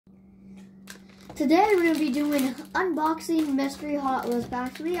Today we're going to be doing unboxing mystery Hot Wheels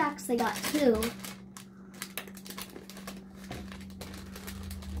packs. We actually got 2.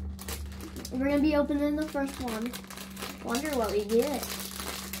 We're going to be opening the first one. Wonder what we get.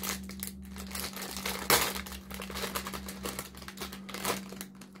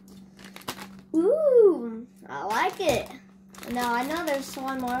 Ooh, I like it. Now I know there's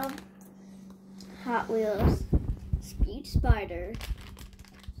one more Hot Wheels Speed Spider.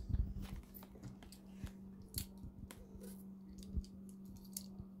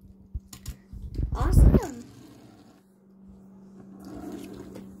 Awesome.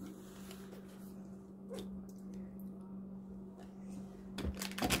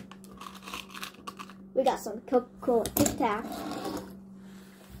 We got some Coca-Cola Tic Tacs.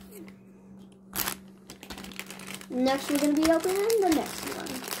 Next, we're going to be opening the next one.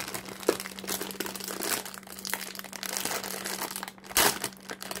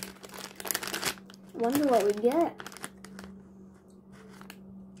 Wonder what we get.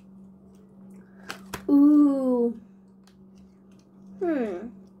 Ooh.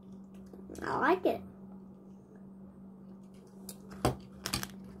 I like it.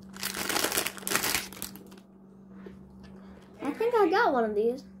 I think I got one of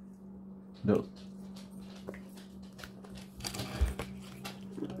these. No.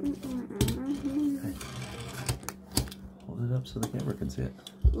 Hold it up so the camera can see it.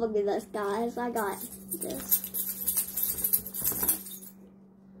 Look at this, guys. I got this.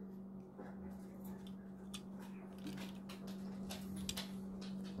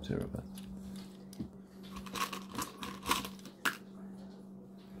 Zero best.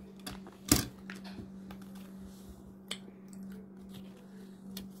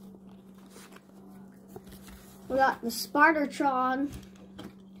 We got the Spidertron,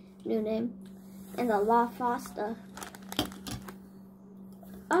 new name, and the La Fasta.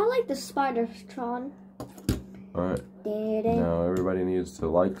 I like the Spidertron. Alright. Now everybody needs to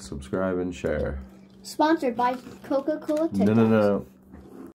like, subscribe, and share. Sponsored by Coca-Cola Tic Tacs. No.